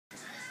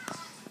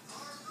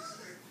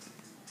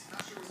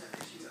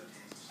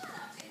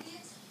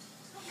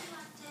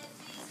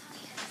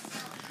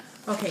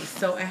Okay,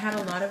 so I had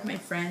a lot of my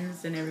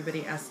friends and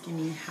everybody asking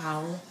me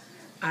how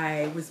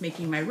I was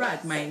making my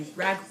rug, my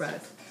rag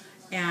rug.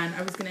 And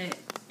I was going to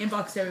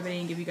inbox everybody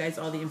and give you guys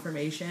all the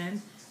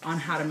information on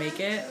how to make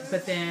it.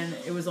 But then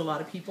it was a lot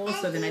of people,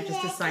 so then I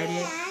just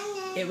decided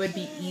it would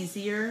be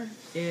easier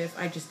if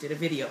I just did a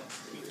video.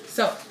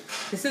 So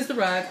this is the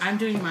rug. I'm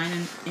doing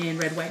mine in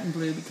red, white, and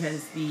blue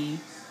because the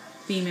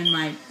theme in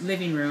my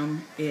living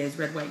room is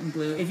red, white, and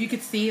blue. If you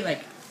could see,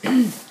 like,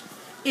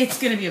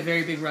 it's going to be a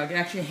very big rug. It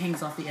actually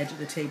hangs off the edge of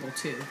the table,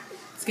 too.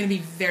 It's going to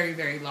be very,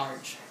 very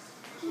large.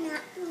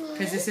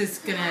 Because this is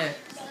going to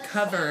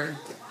cover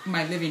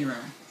my living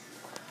room.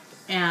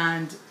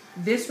 And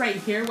this right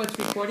here, what's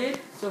recorded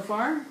so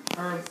far,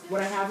 or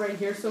what I have right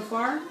here so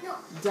far,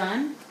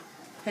 done,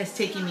 has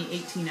taken me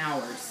 18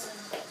 hours.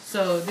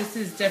 So this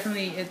is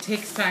definitely, it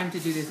takes time to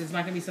do this. It's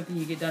not going to be something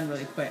you get done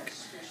really quick.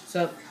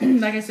 So,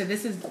 like I said,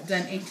 this is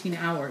done 18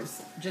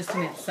 hours just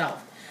in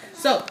itself.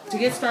 So, to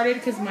get started,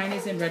 because mine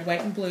is in red,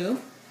 white, and blue,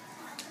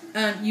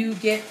 you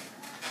get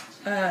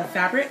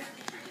fabric.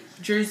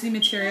 Jersey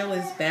material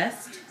is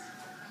best.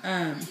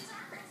 I've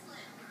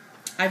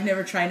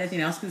never tried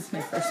anything else because it's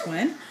my first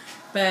one.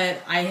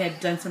 But I had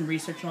done some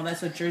research and all that,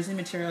 so jersey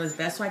material is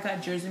best. So I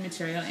got jersey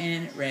material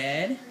in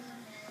red,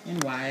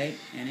 in white,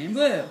 and in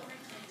blue.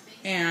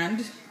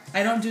 And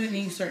I don't do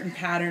any certain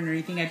pattern or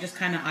anything. I just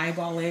kind of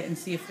eyeball it and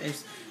see if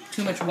there's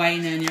too much white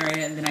in an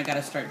area, and then I got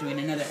to start doing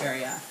another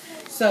area.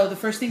 So the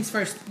first things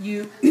first,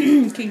 you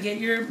can get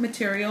your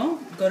material.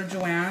 Go to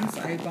Joann's.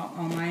 I bought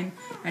online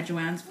at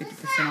Joann's,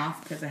 50%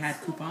 off because I had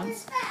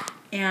coupons.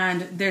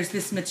 And there's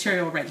this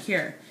material right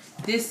here.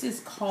 This is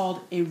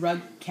called a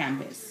rug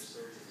canvas.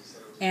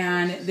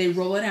 And they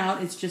roll it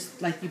out. It's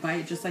just like you buy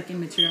it just like in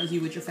materials you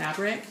would your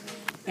fabric.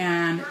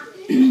 And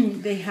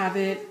they have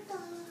it,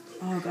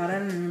 oh God, I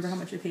don't remember how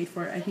much I paid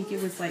for it. I think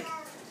it was like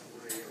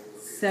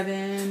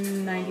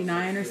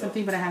 $7.99 or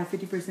something, but I had a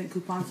 50%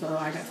 coupon, so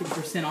I got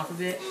 50% off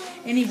of it.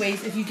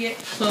 Anyways, if you get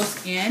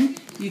close in,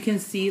 you can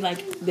see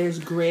like there's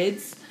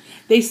grids.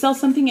 They sell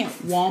something at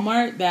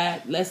Walmart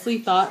that Leslie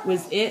thought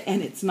was it,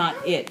 and it's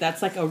not it.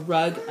 That's like a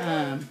rug,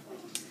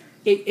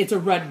 it's a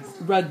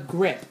rug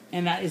grip,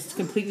 and that is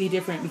completely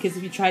different because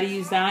if you try to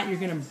use that, you're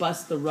going to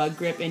bust the rug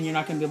grip, and you're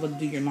not going to be able to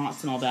do your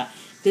knots and all that.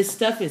 This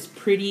stuff is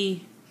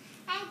pretty,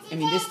 I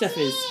mean, this stuff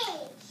is,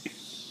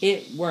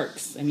 it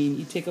works. I mean,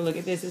 you take a look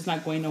at this, it's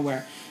not going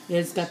nowhere.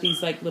 It's got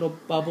these like little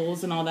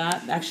bubbles and all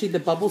that. Actually, the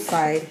bubble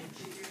side,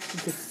 you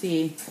can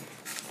see,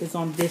 is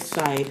on this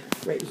side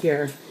right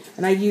here.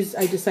 And I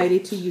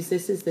decided to use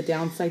this as the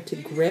downside to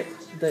grip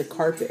the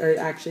carpet, or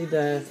actually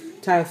the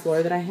tile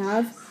floor that I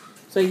have.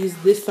 So I use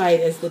this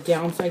side as the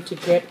downside to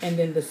grip, and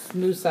then the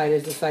smooth side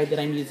is the side that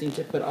I'm using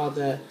to put all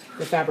the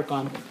fabric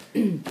on.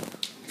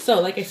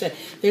 So, like I said,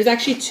 there's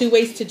actually two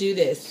ways to do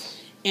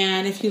this.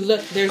 And if you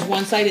look, there's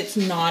one side it's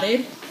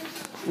knotted,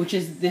 which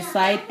is this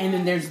side, and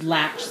then there's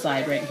latch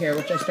side right here,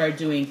 which I started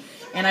doing.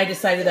 And I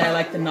decided that I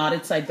like the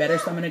knotted side better,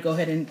 so I'm going to go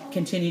ahead and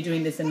continue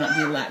doing this and not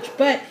do latch.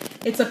 But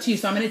it's up to you,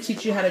 so I'm going to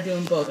teach you how to do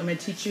them both. I'm going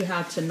to teach you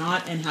how to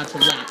knot and how to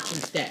latch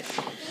instead.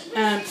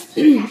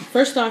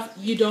 First off,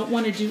 you don't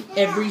want to do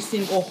every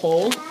single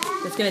hole.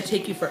 It's going to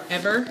take you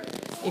forever.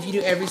 If you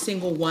do every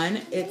single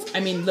one, I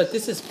mean, look,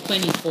 this is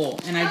plenty full,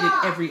 and I did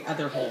every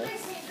other hole.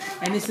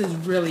 And this is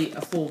really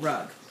a full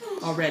rug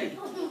already.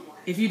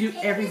 If you do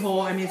every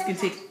hole, I mean, it's going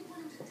to take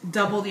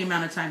double the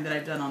amount of time that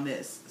I've done on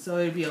this. So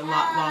it would be a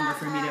lot longer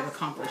for me to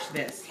accomplish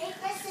this.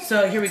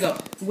 So here we go.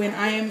 When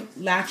I am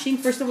latching,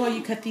 first of all,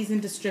 you cut these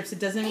into strips. It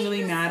doesn't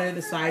really matter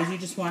the size. You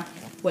just want,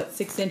 what,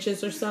 6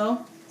 inches or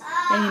so?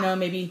 And, you know,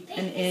 maybe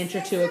an inch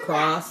or two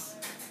across.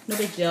 No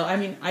big deal. I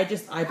mean, I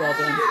just eyeball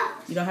them.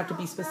 You don't have to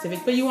be specific,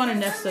 but you want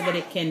enough so that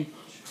it can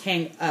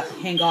hang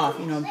off,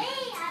 you know,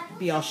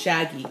 be all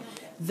shaggy.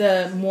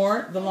 The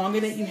longer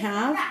that you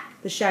have,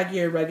 the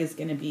shaggier rug is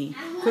going to be.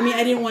 For me,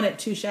 I didn't want it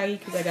too shaggy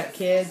because I got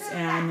kids,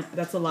 and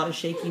that's a lot of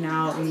shaking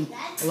out and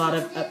a lot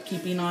of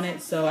upkeeping on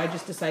it, so I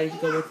just decided to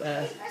go with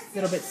a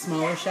little bit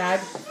smaller shag.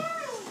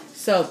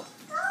 So,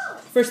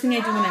 first thing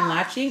I do when I'm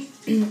latching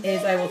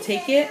is I will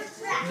take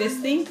this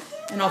thing,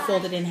 and I'll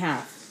fold it in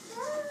half.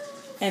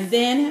 And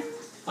then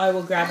I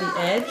will grab the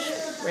edge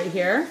right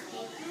here,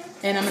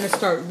 and I'm going to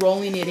start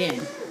rolling it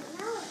in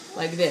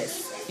like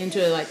this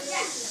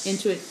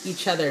into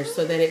each other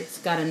so that it's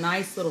got a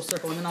nice little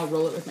circle, and then I'll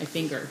roll it with my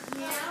finger.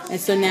 And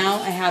so now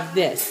I have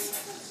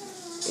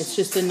this. It's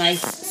just a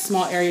nice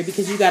small area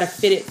because you got to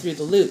fit it through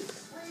the loop.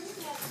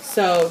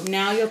 So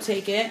now you'll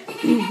take it,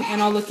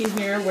 and I'll look in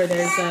here where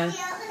there's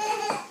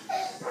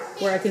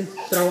where I can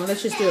throw one.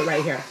 Let's just do it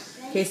right here.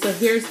 Okay, so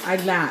here's, I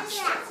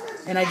latched,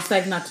 and I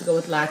decided not to go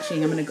with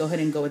latching. I'm going to go ahead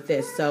and go with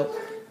this. So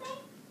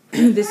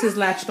this is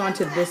latched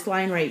onto this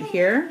line right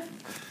here.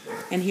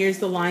 And here's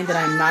the line that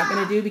I'm not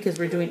going to do because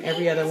we're doing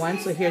every other one.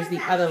 So here's the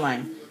other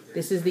line.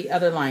 This is the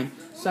other line.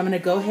 So I'm going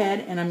to go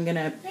ahead and I'm going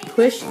to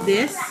push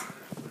this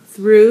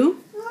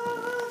through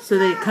so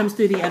that it comes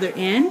through the other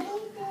end.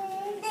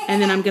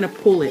 And then I'm going to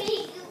pull it.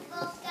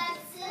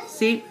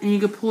 See? And you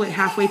can pull it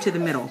halfway to the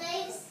middle.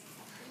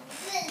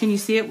 Can you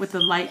see it with the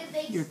light?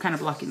 You're kind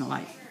of blocking the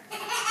light.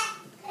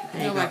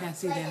 There you I go. can't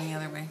see it any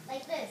other way.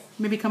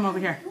 Maybe come over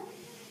here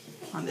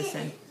on this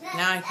end.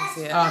 Now I can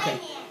see it. Oh, okay.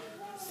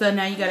 So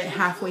now you got it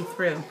halfway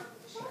through.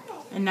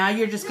 And now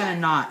you're just going to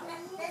knot.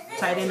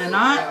 Tie it in a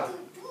knot.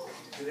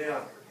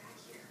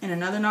 And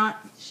another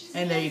knot.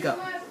 And there you go.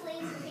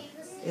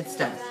 It's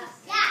done.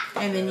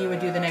 And then you would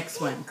do the next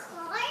one.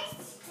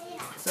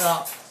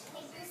 So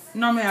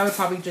normally I would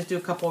probably just do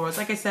a couple rows.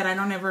 Like I said, I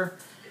don't ever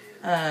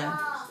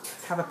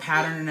have a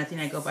pattern or nothing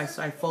I go by.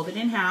 So I fold it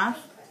in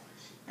half.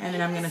 And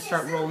then I'm going to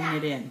start rolling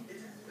it in.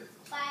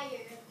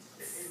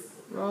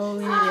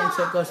 Rolling it in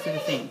so it goes through the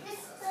thing.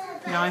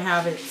 Now I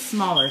have it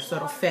smaller so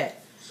it'll fit.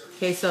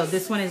 Okay, so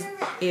this one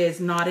is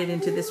knotted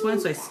into this one.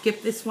 So I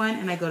skip this one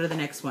and I go to the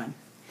next one.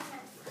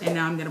 And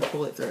now I'm going to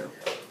pull it through.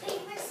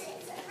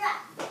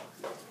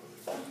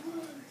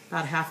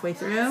 About halfway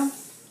through.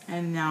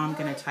 And now I'm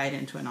going to tie it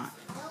into a knot.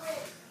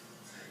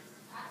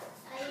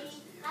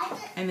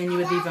 And then you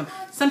would leave them.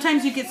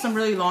 Sometimes you get some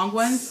really long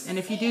ones. And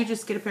if you do,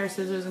 just get a pair of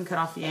scissors and cut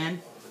off the end.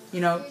 You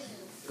know,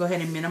 go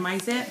ahead and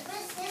minimize it.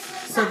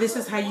 So this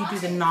is how you do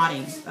the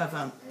knotting of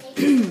them.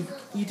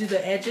 You do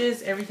the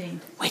edges,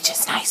 everything. Which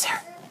is nicer?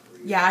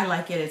 Yeah, I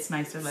like it. It's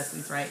nicer.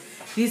 Leslie's right.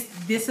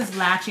 This is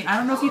latching. I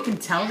don't know if you can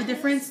tell the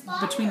difference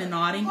between the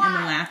knotting and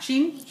the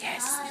latching.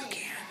 Yes, you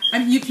can. I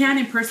mean, you can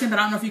in person, but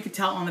I don't know if you could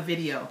tell on the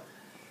video.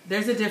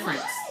 There's a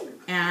difference.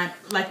 And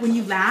like when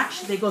you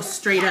latch, they go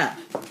straight up.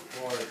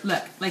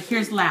 Look, like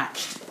here's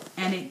latched.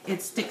 And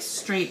it sticks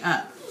straight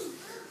up.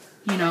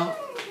 You know,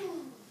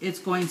 it's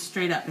going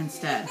straight up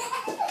instead.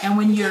 And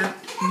when you're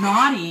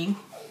knotting,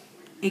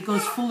 it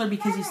goes fuller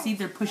because you see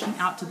they're pushing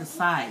out to the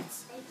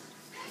sides.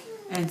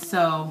 And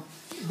so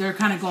they're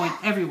kind of going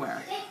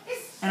everywhere.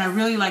 And I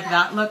really like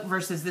that look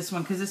versus this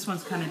one because this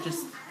one's kind of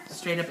just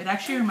straight up. It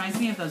actually reminds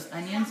me of those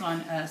onions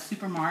on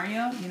Super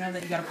Mario. You know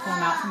that you got to pull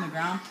them out from the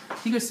ground. I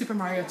think it was Super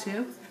Mario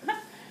 2.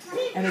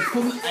 And they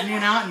pull the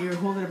onion out and you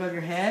hold it above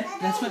your head.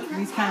 That's what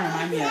these kind of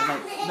remind me of.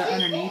 Like they're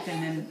underneath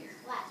and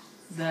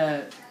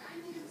then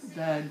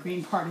the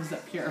green part is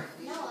up here.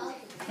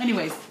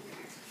 Anyways,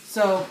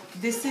 so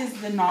this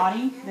is the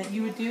knotting that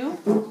you would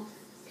do.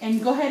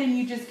 And go ahead and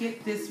you just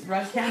get this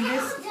rug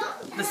canvas,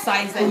 the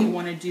size that you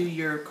want to do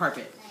your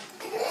carpet.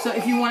 So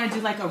if you want to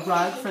do like a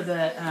rug for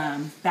the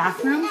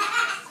bathroom,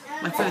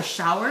 like for the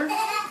shower,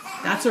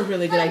 that's a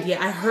really good idea.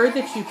 I heard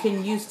that you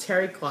can use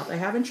terry cloth. I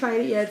haven't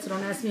tried it yet, so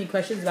don't ask me any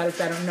questions about it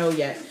because I don't know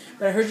yet.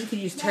 But I heard you could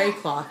use terry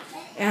cloth.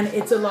 And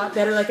it's a lot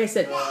better, like I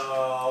said.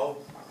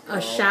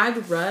 A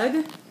shag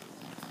rug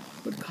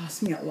would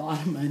cost me a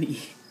lot of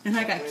money. And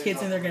I got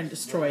kids and they're going to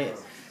destroy it.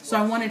 So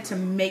I wanted to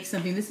make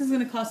something. This is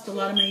going to cost a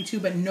lot of money too,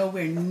 but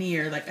nowhere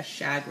near like a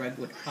shag rug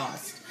would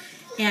cost.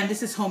 And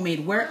this is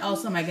homemade. Where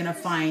else am I going to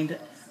find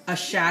a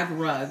shag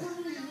rug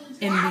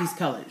in these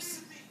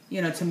colors?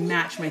 You know, to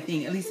match my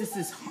thing. At least this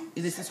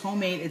is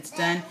homemade. It's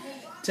done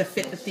to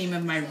fit the theme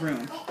of my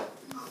room,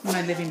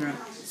 my living room.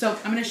 So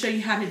I'm going to show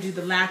you how to do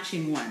the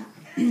latching one.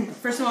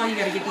 First of all, you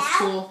got to get this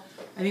tool.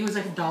 I think it was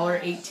like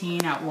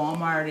 $1.18 at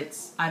Walmart.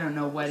 It's, I don't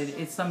know what it is.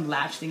 It's some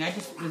latch thing. I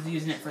just was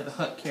using it for the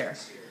hook here.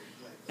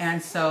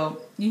 And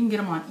so you can get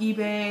them on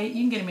eBay.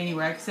 You can get them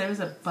anywhere. Like I said, it was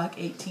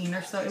 $1.18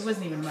 or so. It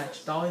wasn't even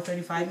much.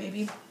 $1.35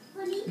 maybe.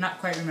 Not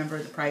quite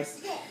remember the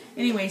price.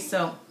 Anyway,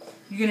 so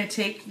you're going to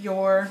take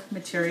your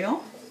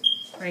material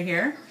right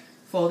here,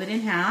 fold it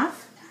in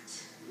half,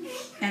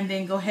 and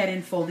then go ahead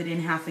and fold it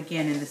in half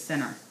again in the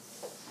center.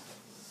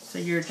 So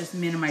you're just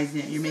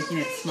minimizing it. You're making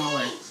it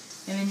smaller.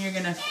 And then you're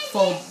going to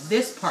fold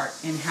this part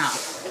in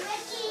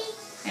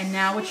half. And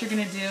now what you're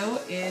going to do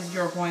is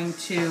you're going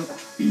to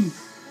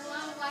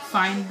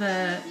find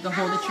the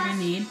hole that you're going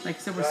to need. Like I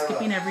said, we're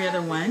skipping every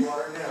other one.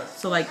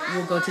 So like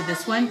we'll go to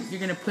this one. You're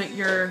going to put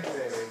your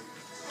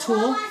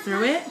tool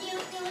through it,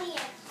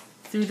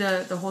 through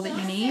the hole that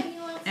you need,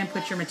 and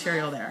put your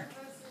material there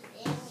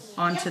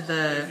onto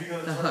the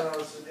hook.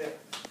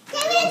 You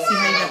see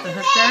how you got the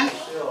hook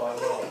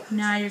there?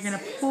 Now you're going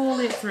to pull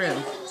it through.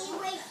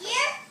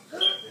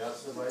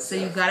 So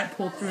you got it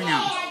pulled through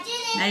now.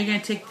 Now you're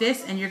going to take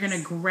this and you're going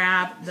to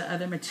grab the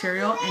other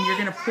material and you're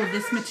going to pull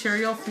this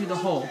material through the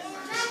hole.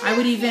 I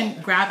would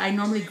even I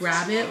normally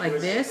grab it like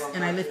this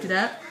and I lift it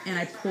up and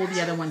I pull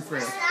the other one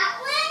through.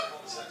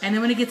 And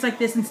then when it gets like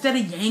this, instead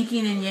of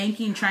yanking and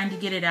yanking trying to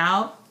get it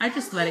out, I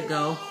just let it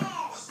go.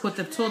 Put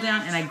the tool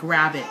down and I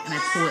grab it and I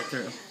pull it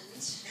through.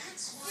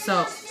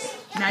 So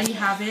now you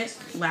have it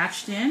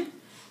latched in,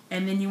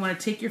 and then you want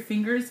to take your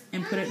fingers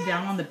and put it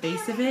down on the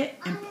base of it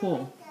and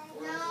pull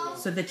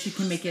so that you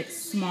can make it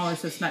smaller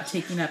so it's not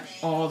taking up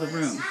all the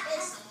room.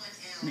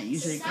 And I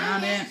usually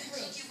grab it.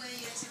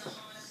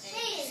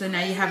 So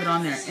now you have it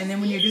on there. And then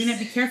when you're doing it,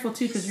 be careful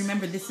too, because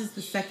remember, this is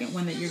the second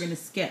one that you're going to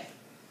skip.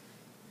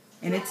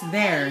 And it's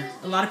there.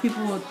 A lot of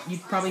people,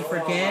 you'd probably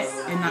forget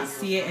and not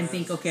see it and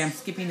think, okay, I'm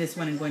skipping this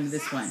one and going to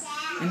this one.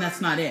 And that's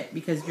not it,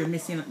 because you're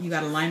missing, you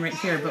got a line right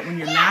here. But when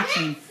you're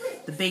latching,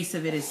 the base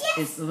of it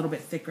is a little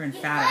bit thicker and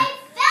fatter.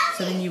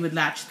 So then you would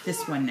latch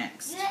this one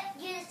next.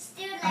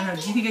 I don't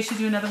know, do you think I should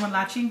do another one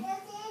latching?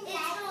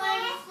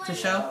 To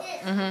show?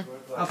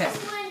 Mm-hmm. Okay.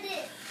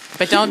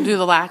 But don't do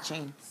the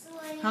latching.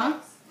 Huh?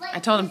 I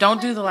told him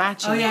don't do the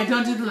latching. Oh yeah,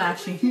 don't do the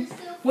latching.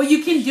 Well,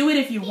 you can do it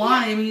if you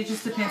want. I mean, it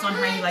just depends on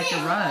how you like the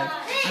rug.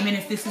 I mean,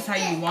 if this is how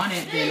you want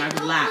it, then I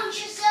would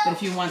latch. But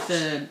if you want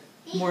the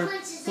more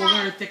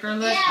fuller, thicker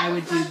look, I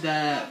would do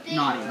the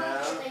knotting.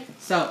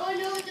 So,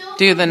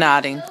 Do the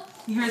knotting.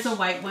 here's a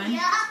white one.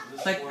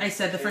 Like I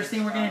said, the first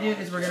thing we're going to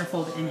do is we're going to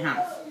fold it in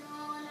half.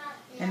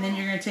 And then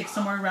you're going to take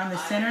somewhere around the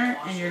center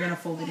and you're going to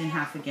fold it in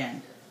half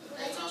again.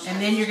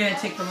 And then you're going to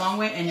take the long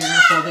way and you're going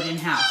to fold it in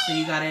half. So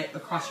you got it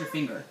across your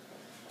finger.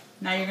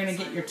 Now you're going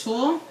to get your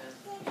tool.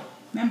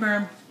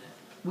 Remember,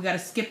 we got to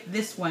skip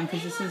this one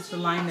because this is the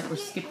line that we're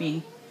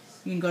skipping.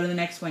 You can go to the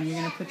next one. You're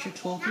going to put your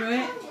tool through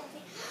it.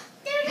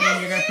 And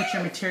then you're going to put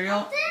your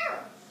material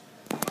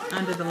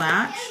under the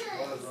latch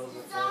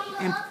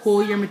and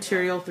pull your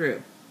material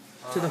through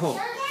to the hole.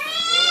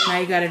 Now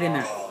you got it in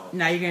there.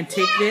 Now you're going to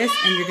take this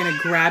and you're going to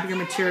grab your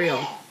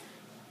material.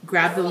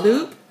 Grab the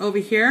loop over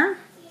here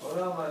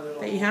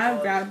that you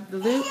have. Grab the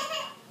loop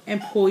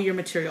and pull your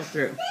material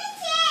through.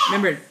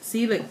 Remember,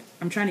 see, look,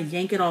 I'm trying to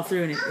yank it all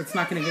through and it's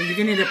not going to go. You're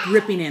going to end up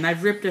ripping it. And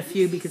I've ripped a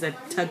few because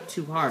I've tugged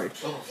too hard.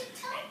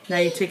 Now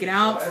you take it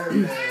out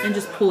and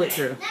just pull it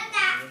through.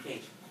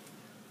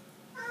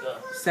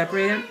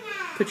 Separate it.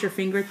 Put your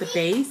finger at the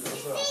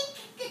base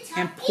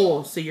and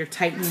pull so you're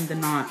tightening the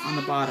knot on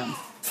the bottom.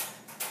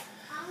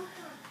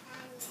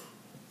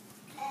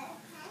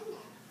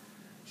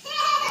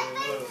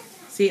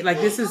 See,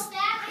 like this is,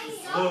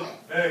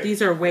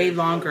 these are way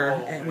longer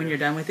when you're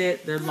done with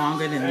it. They're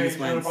longer than these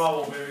ones.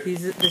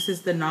 This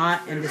is the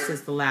knot and this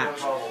is the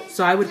latch.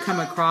 So I would come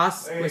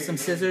across with some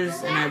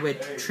scissors and I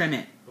would trim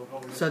it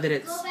so that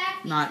it's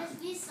not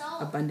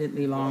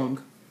abundantly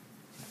long.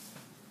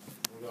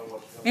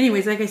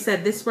 Anyways, like I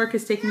said, this work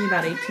has taken me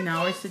about 18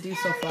 hours to do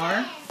so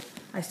far.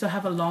 I still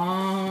have a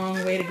long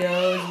way to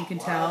go, as you can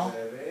tell.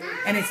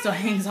 And it still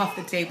hangs off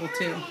the table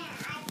too.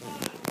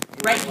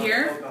 Right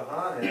here,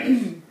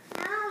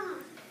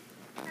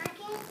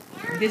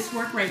 this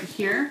work right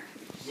here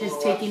has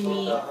taken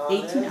me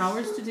 18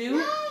 hours to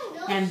do.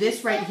 And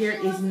this right here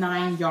is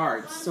 9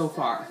 yards so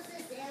far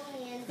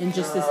in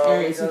just this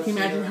area. So you can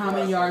imagine how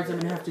many yards I'm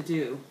going to have to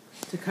do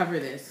to cover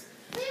this.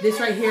 This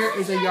right here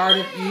is a yard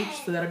of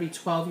each, so that'll be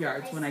 12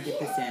 yards when I get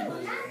this in.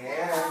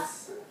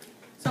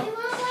 So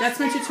that's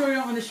my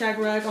tutorial on the shag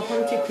rug. I'll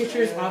probably take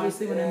pictures,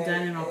 obviously, when I'm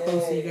done, and I'll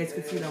post so you guys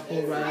can see the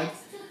whole rug.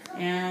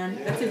 And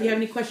that's it. If you have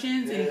any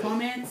questions, any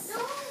comments,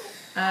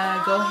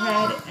 go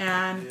ahead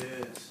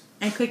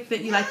and click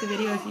that you like the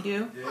video if you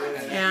do.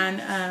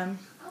 And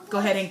go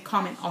ahead and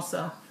comment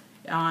also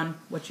on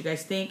what you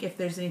guys think. If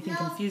there's anything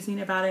confusing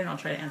about it, and I'll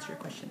try to answer your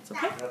questions,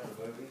 okay?